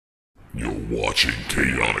You're watching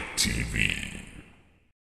Chaotic TV.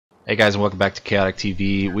 Hey guys, and welcome back to Chaotic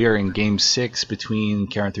TV. We are in Game 6 between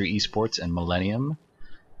Karen 3 Esports and Millenium.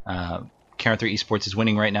 Karen 3 Esports is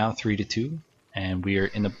winning right now, 3-2, and we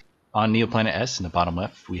are on Neoplanet S in the bottom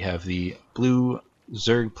left. We have the blue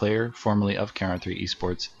Zerg player, formerly of Karen 3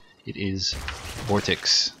 Esports. It is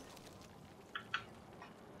Vortix.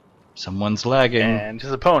 Someone's lagging. And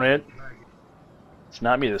his opponent, it's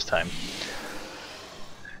not me this time.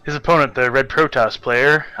 His opponent, the red Protoss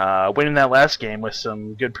player, winning that last game with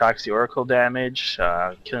some good proxy oracle damage,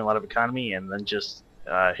 killing a lot of economy, and then just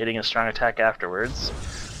hitting a strong attack afterwards.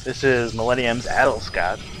 This is Millenium's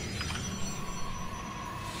Adelscott.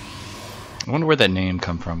 I wonder where that name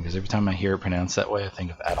come from, because every time I hear it pronounced that way I think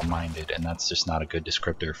of Adel-minded, and that's just not a good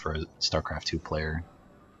descriptor for a StarCraft 2 player.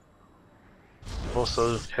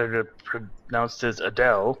 Also heard it pronounced as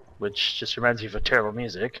Adele, which just reminds me of terrible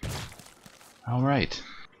music. Alright.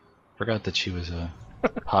 Forgot that she was a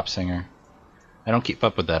pop singer. I don't keep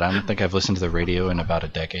up with that. I don't think I've listened to the radio in about a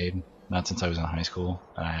decade. Not since I was in high school,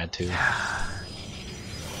 and I had to.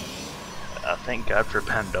 Thank God for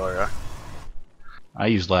Pandora. I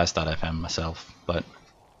use Last.fm myself, but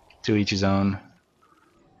to each his own.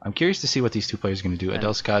 I'm curious to see what these two players are going to do.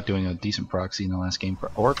 Adelscott doing a decent proxy in the last game. For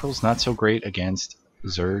Oracle's not so great against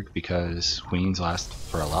Zerg because Queens last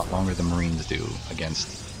for a lot longer than Marines do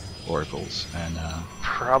against Oracles, and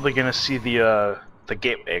probably gonna see the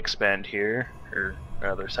gateway expand here, or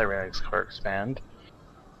rather Cybernetics core expand.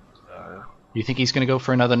 You think he's gonna go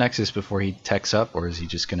for another Nexus before he techs up, or is he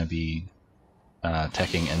just gonna be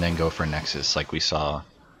teching and then go for Nexus like we saw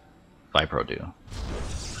Vipro do? I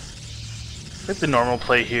think the normal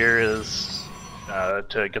play here is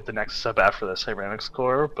to get the Nexus up after the Cybernetics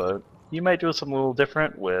core, but you might do something a little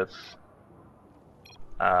different with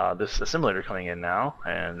this assimilator coming in now,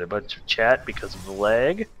 and a bunch of chat because of the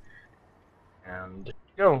lag. And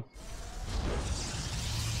go.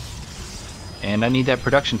 And I need that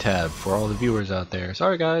production tab for all the viewers out there.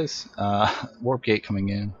 Sorry guys. Warp gate coming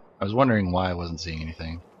in. I was wondering why I wasn't seeing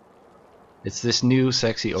anything. It's this new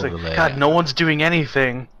sexy overlay. Like, God, no one's doing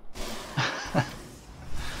anything.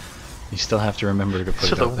 You still have to remember to put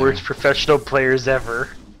it up So the worst professional players ever.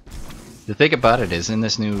 The thing about it is, in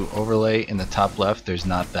this new overlay in the top left, there's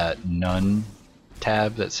not that none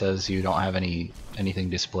tab that says you don't have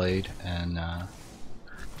anything displayed, and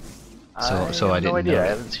so I didn't no idea. know. I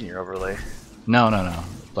haven't seen your overlay. No.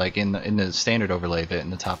 Like in the standard overlay bit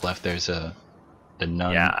in the top left, there's the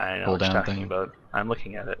none Yeah, I know pull what you're down talking thing. about. I'm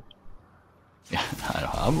looking at it. Yeah,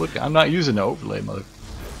 I'm not using the overlay, mother.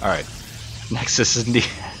 All right,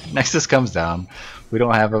 Nexus comes down. We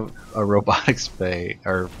don't have a robotics bay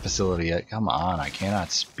or facility yet. Come on, I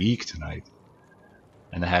cannot speak tonight.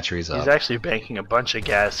 And the hatchery's up. He's actually banking a bunch of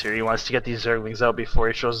gas here. He wants to get these Zerglings out before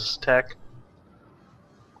he shows his tech.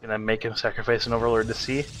 Gonna make him sacrifice an Overlord to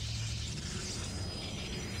see.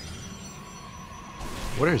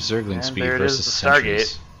 What are Zergling And speed there it versus is, the Stargate.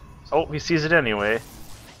 sentries? Oh, he sees it anyway.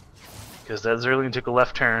 Because that Zergling took a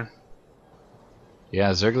left turn.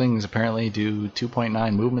 Yeah, Zerglings apparently do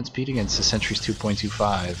 2.9 movement speed against the sentry's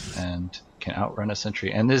 2.25 and can outrun a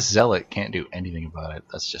sentry. And this Zealot can't do anything about it.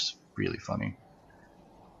 That's just really funny.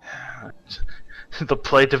 The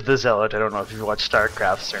plight of the Zealot. I don't know if you've watched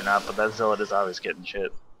StarCrafts or not, but that Zealot is always getting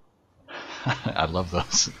shit. I love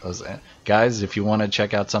those guys. If you want to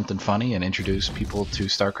check out something funny and introduce people to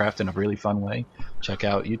StarCraft in a really fun way, check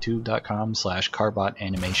out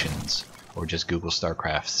youtube.com/carbotanimation, or just Google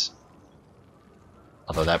StarCrafts.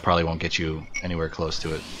 Although that probably won't get you anywhere close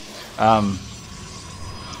to it.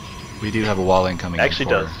 We do have a wall in coming in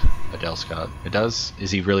for Adelscott. It does?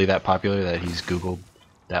 Is he really that popular that he's Googled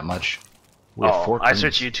that much? I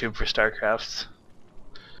search YouTube for StarCrafts.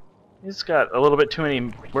 He's got a little bit too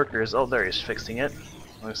many workers. Oh, there, he's fixing it.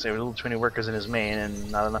 I was say a little too many workers in his main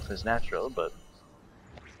and not enough in his natural, but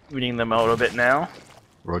weeding them out a bit now.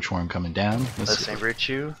 Roachworm coming down. Let's say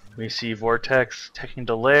Virtue. We see Vortex taking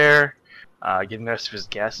to lair, getting the rest of his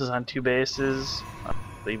gases on 2 bases,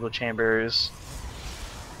 Lethal Chambers.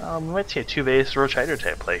 We might see a 2-base Roach Hydra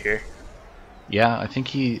type play here. Yeah, I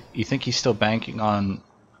think you think he's still banking on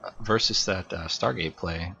versus that Stargate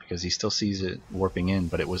play because he still sees it warping in,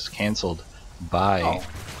 but it was canceled by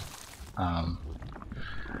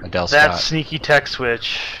Adelscott. That sneaky tech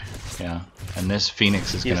switch. Yeah, and this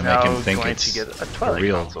Phoenix is going to He's make him now think going it's to get a Twilight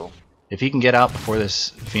real. console. If he can get out before this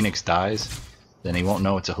Phoenix dies, then he won't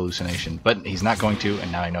know it's a hallucination. But he's not going to,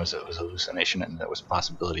 and now he knows it was a hallucination and there was a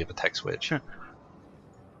possibility of a tech switch.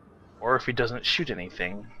 Or if he doesn't shoot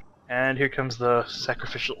anything. And here comes the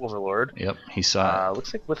Sacrificial Overlord. Yep, he saw it.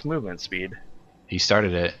 Looks like with movement speed. He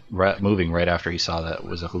started it moving right after he saw that it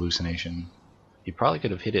was a hallucination. He probably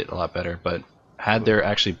could have hit it a lot better, but had there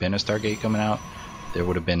actually been a Stargate coming out, there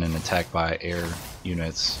would have been an attack by air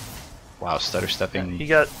units. Wow, stutter stepping. He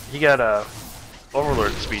got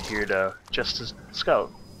Overlord speed here to just to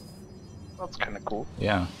scout. That's kind of cool.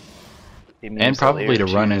 Yeah. And probably to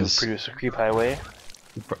run his produce a creep highway.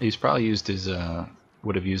 He's probably used his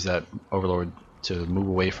would have used that Overlord to move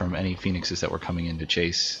away from any Phoenixes that were coming in to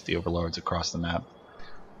chase the Overlords across the map.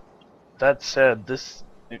 That said, this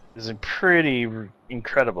is a pretty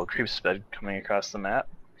incredible creep speed coming across the map.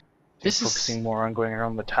 This is focusing more on going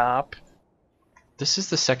around the top. This is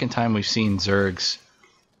the second time we've seen Zergs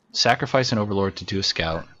sacrifice an Overlord to do a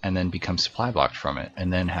scout and then become supply blocked from it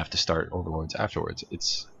and then have to start Overlords afterwards.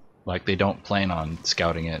 It's like they don't plan on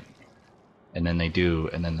scouting it and then they do,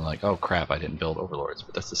 and then they're like, oh crap, I didn't build Overlords.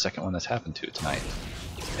 But that's the second one that's happened to tonight.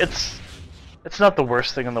 It's not the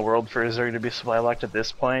worst thing in the world for Zerg to be supply blocked at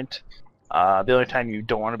this point. The only time you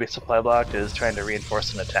don't want to be supply blocked is trying to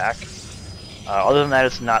reinforce an attack. Other than that,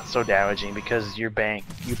 it's not so damaging because you bank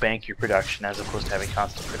your production as opposed to having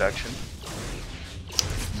constant production.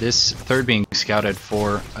 This third being scouted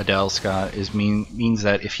for Adelscott means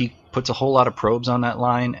that if he puts a whole lot of probes on that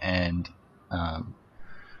line and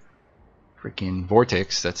freaking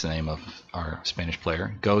Vortix, that's the name of our Spanish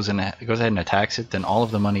player, goes ahead and attacks it, then all of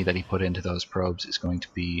the money that he put into those probes is going to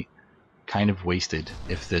be kind of wasted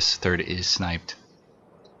if this third is sniped.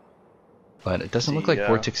 But it doesn't look like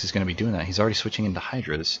Vortix is going to be doing that. He's already switching into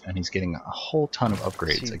Hydras, and he's getting a whole ton of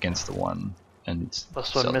upgrades against the one. And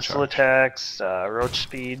 +1 missile attacks, roach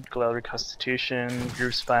speed, global reconstitution,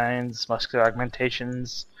 groove spines, muscular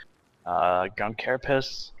augmentations, ground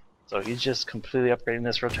carapace. So he's just completely upgrading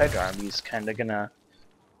this roach hydra army. He's kind of gonna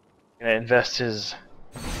invest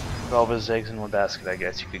all of his eggs in one basket, I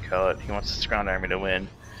guess you could call it. He wants this ground army to win,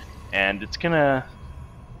 and it's gonna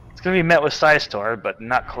be met with Psystorm, but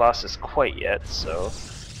not Colossus quite yet. So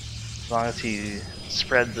as long as he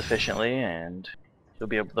spreads efficiently, and he'll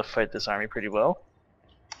be able to fight this army pretty well.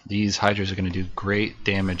 These Hydras are going to do great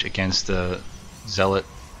damage against the Zealot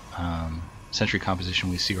Sentry composition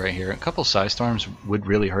we see right here. A couple Psystorms would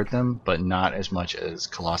really hurt them, but not as much as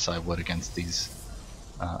Colossi would against these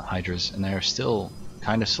Hydras, and they're still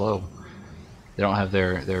kind of slow. They don't have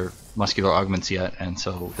their muscular augments yet, and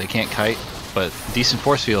so they can't kite, but decent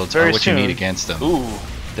force fields are what you need against them. Ooh.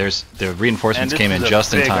 The reinforcements came in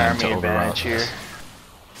just in time to overrun.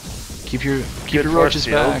 Keep your roaches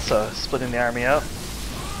back. Splitting the army up.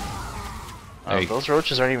 Those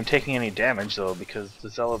roaches aren't even taking any damage though, because the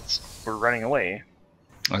zealots were running away.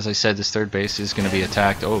 As I said, this third base is going to be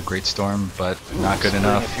attacked. Oh, great storm, but not good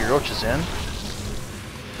enough. A few roaches in.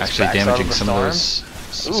 Actually damaging some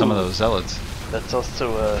of those zealots. That's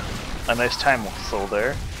also a nice time soul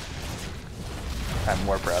there. Time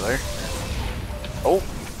warp rather. Oh,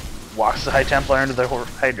 walks the High Templar into the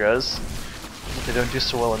Hydras. They don't do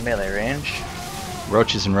so well in melee range.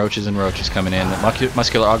 Roaches and roaches and roaches coming in. The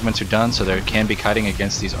muscular augments are done, so there can be kiting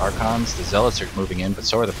against these Archons. The Zealots are moving in, but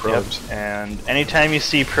so are the probes. Yep. And anytime you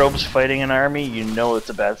see probes fighting an army, you know it's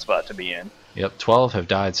a bad spot to be in. Yep, 12 have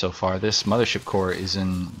died so far. This Mothership Core is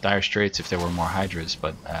in dire straits if there were more Hydras,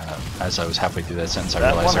 but as I was halfway through that sentence, I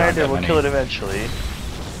realized there aren't that many. That one Hydra will kill it eventually.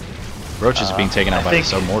 Roaches are being taken out by the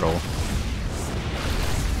Submortal.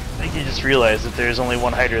 I think you just realized that there's only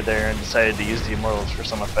one Hydra there and decided to use the Immortals for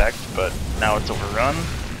some effect, but now it's overrun.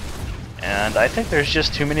 And I think there's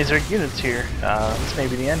just too many Zerg units here. This may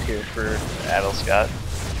be the end here for Adelscott.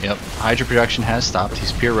 Yep, Hydra production has stopped.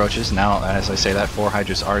 He's pure roaches. Now, as I say that, 4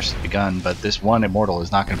 Hydras are begun, but this one Immortal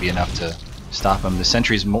is not going to be enough to stop him. The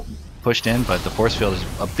Sentry's pushed in, but the force field is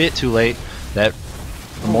a bit too late. That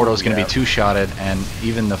Immortal is going to be two-shotted, and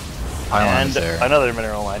even the pylon is there. Another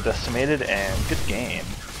mineral line decimated, and good game.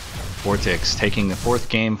 Vortix taking the 4th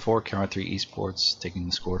game for KR3 Esports, taking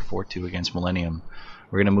the score 4-2 against Millenium.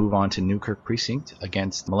 We're going to move on to Newkirk Precinct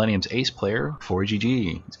against Millennium's ace player,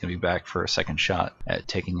 4GG. He's going to be back for a second shot at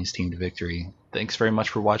taking his team to victory. Thanks very much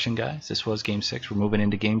for watching, guys. This was Game 6. We're moving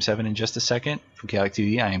into Game 7 in just a second. From Chaotic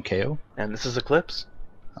TV, I am KO. And this is Eclipse.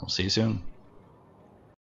 I'll see you soon.